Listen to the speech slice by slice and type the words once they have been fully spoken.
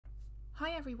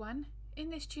Hi everyone,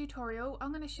 in this tutorial I'm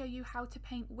going to show you how to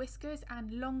paint whiskers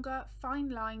and longer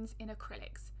fine lines in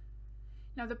acrylics.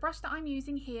 Now the brush that I'm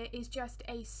using here is just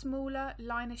a smaller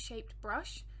liner shaped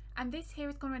brush, and this here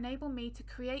is going to enable me to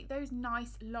create those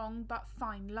nice long but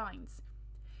fine lines.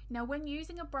 Now when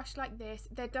using a brush like this,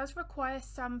 there does require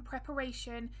some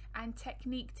preparation and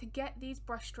technique to get these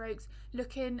brush strokes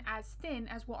looking as thin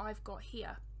as what I've got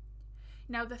here.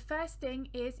 Now the first thing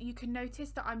is you can notice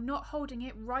that I'm not holding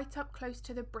it right up close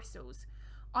to the bristles.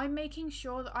 I'm making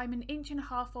sure that I'm 1.5 inches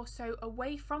or so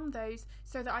away from those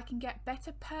so that I can get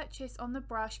better purchase on the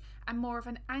brush and more of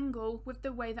an angle with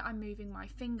the way that I'm moving my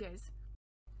fingers.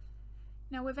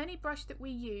 Now with any brush that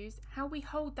we use, how we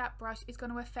hold that brush is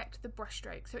going to affect the brush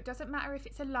stroke. So it doesn't matter if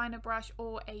it's a liner brush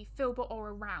or a filbert or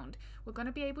a round. We're going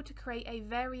to be able to create a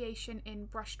variation in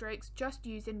brush strokes just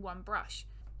using one brush.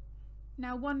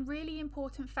 Now one really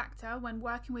important factor when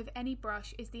working with any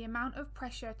brush is the amount of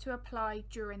pressure to apply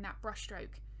during that brush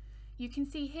stroke. You can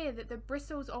see here that the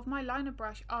bristles of my liner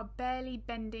brush are barely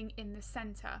bending in the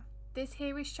centre. This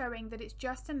here is showing that it's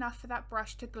just enough for that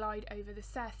brush to glide over the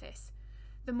surface.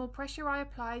 The more pressure I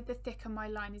apply, the thicker my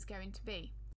line is going to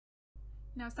be.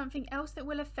 Now something else that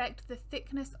will affect the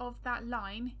thickness of that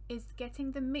line is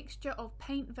getting the mixture of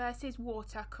paint versus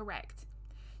water correct.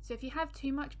 So if you have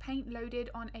too much paint loaded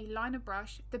on a liner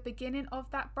brush, the beginning of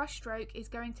that brush stroke is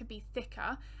going to be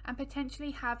thicker and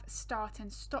potentially have start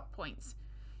and stop points.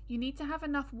 You need to have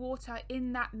enough water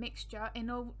in that mixture in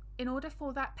order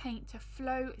for that paint to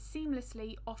flow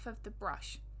seamlessly off of the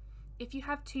brush. If you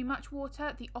have too much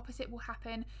water, the opposite will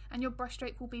happen and your brush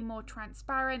stroke will be more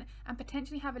transparent and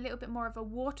potentially have a little bit more of a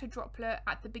water droplet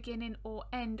at the beginning or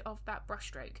end of that brush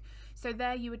stroke. So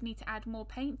there you would need to add more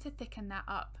paint to thicken that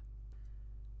up.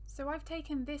 So I've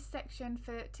taken this section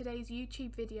for today's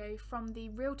YouTube video from the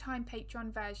real-time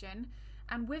Patreon version,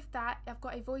 and with that I've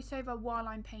got a voiceover while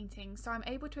I'm painting, so I'm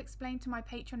able to explain to my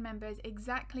Patreon members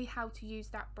exactly how to use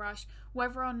that brush,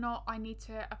 whether or not I need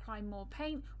to apply more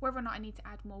paint, whether or not I need to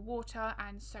add more water,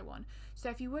 and so on. So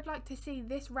if you would like to see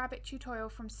this rabbit tutorial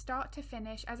from start to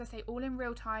finish, as I say, all in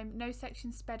real time, no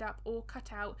sections sped up or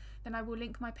cut out, then I will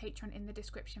link my Patreon in the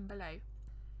description below.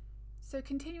 So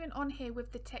continuing on here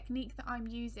with the technique that I'm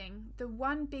using, the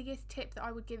one biggest tip that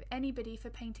I would give anybody for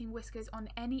painting whiskers on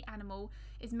any animal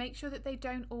is make sure that they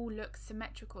don't all look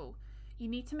symmetrical. You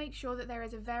need to make sure that there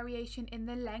is a variation in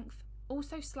the length,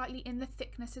 also slightly in the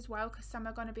thickness as well, because some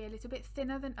are going to be a little bit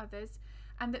thinner than others,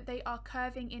 and that they are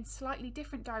curving in slightly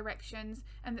different directions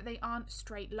and that they aren't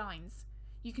straight lines.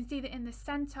 You can see that in the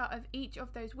centre of each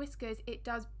of those whiskers it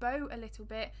does bow a little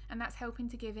bit, and that's helping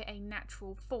to give it a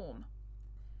natural form.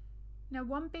 Now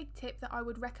one big tip that I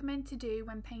would recommend to do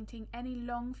when painting any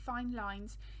long fine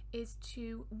lines is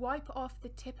to wipe off the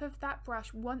tip of that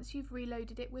brush once you've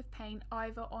reloaded it with paint,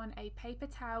 either on a paper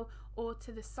towel or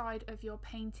to the side of your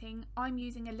painting. I'm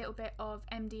using a little bit of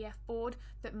MDF board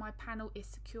that my panel is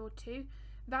secured to.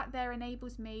 That there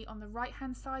enables me on the right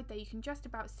hand side there, you can just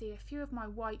about see a few of my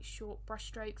white short brush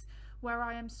strokes where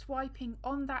I am swiping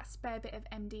on that spare bit of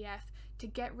MDF to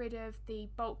get rid of the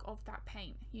bulk of that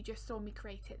paint. You just saw me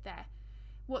create it there.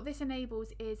 What this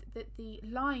enables is that the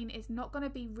line is not going to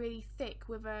be really thick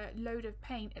with a load of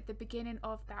paint at the beginning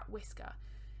of that whisker.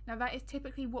 Now that is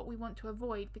typically what we want to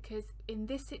avoid, because in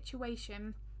this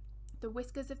situation the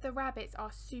whiskers of the rabbits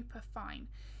are super fine.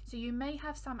 So you may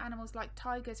have some animals like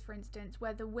tigers for instance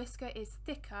where the whisker is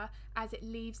thicker as it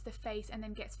leaves the face and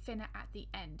then gets thinner at the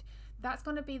end. That's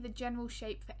going to be the general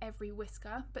shape for every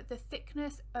whisker, but the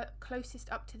thickness closest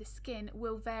up to the skin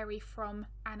will vary from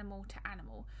animal to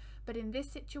animal. But in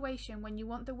this situation, when you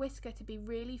want the whisker to be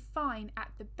really fine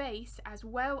at the base as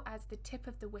well as the tip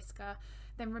of the whisker,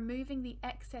 then removing the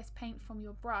excess paint from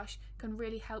your brush can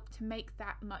really help to make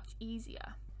that much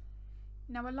easier.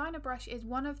 Now a liner brush is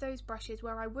one of those brushes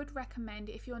where I would recommend,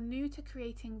 if you're new to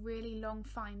creating really long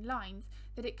fine lines,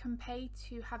 that it can pay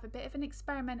to have a bit of an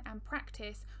experiment and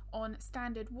practice on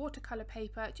standard watercolour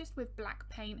paper just with black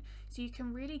paint, so you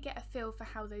can really get a feel for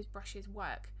how those brushes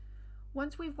work.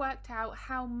 Once we've worked out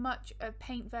how much of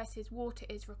paint versus water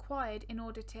is required in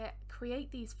order to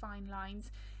create these fine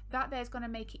lines, that there's going to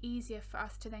make it easier for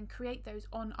us to then create those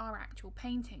on our actual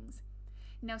paintings.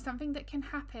 Now something that can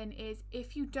happen is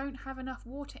if you don't have enough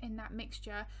water in that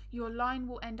mixture, your line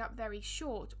will end up very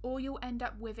short, or you'll end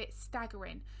up with it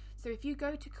staggering. So if you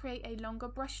go to create a longer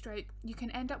brush stroke, you can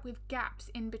end up with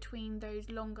gaps in between those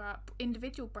longer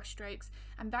individual brush strokes,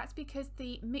 and that's because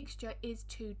the mixture is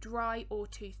too dry or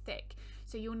too thick.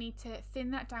 So you'll need to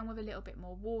thin that down with a little bit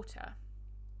more water.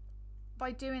 By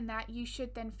doing that, you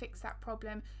should then fix that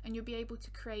problem and you'll be able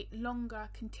to create longer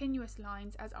continuous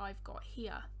lines as I've got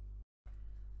here.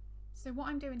 So what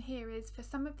I'm doing here is, for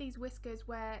some of these whiskers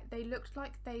where they looked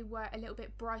like they were a little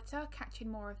bit brighter, catching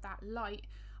more of that light,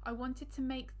 I wanted to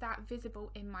make that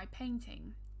visible in my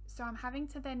painting. So I'm having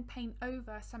to then paint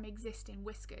over some existing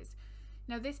whiskers.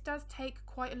 Now this does take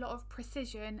quite a lot of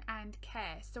precision and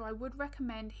care, so I would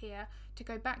recommend here to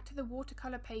go back to the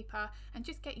watercolour paper and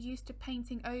just get used to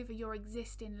painting over your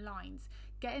existing lines,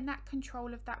 getting that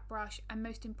control of that brush, and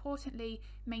most importantly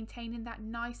maintaining that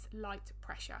nice light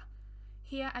pressure.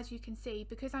 Here, as you can see,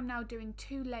 because I'm now doing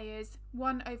 2 layers,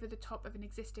 one over the top of an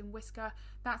existing whisker,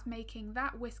 that's making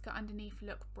that whisker underneath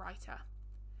look brighter.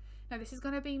 Now this is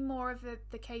going to be more of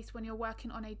the case when you're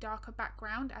working on a darker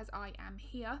background, as I am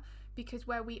here, because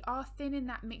where we are thinning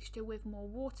that mixture with more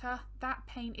water, that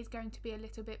paint is going to be a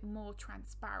little bit more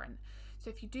transparent. So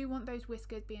if you do want those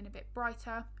whiskers being a bit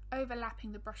brighter,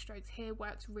 overlapping the brush strokes here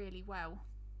works really well.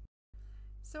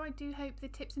 So I do hope the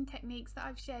tips and techniques that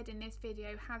I've shared in this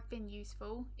video have been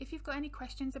useful. If you've got any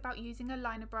questions about using a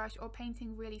liner brush or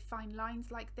painting really fine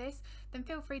lines like this, then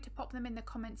feel free to pop them in the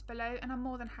comments below, and I'm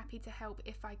more than happy to help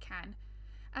if I can.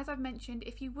 As I've mentioned,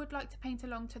 if you would like to paint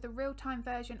along to the real-time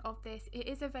version of this, it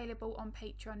is available on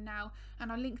Patreon now,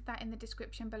 and I'll link that in the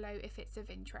description below if it's of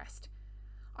interest.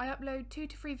 I upload 2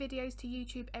 to 3 videos to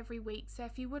YouTube every week, so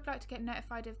if you would like to get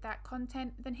notified of that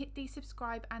content, then hit the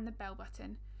subscribe and the bell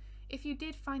button. If you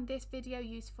did find this video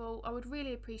useful, I would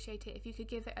really appreciate it if you could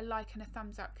give it a like and a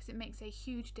thumbs up, because it makes a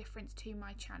huge difference to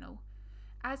my channel.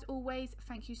 As always,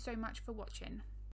 thank you so much for watching.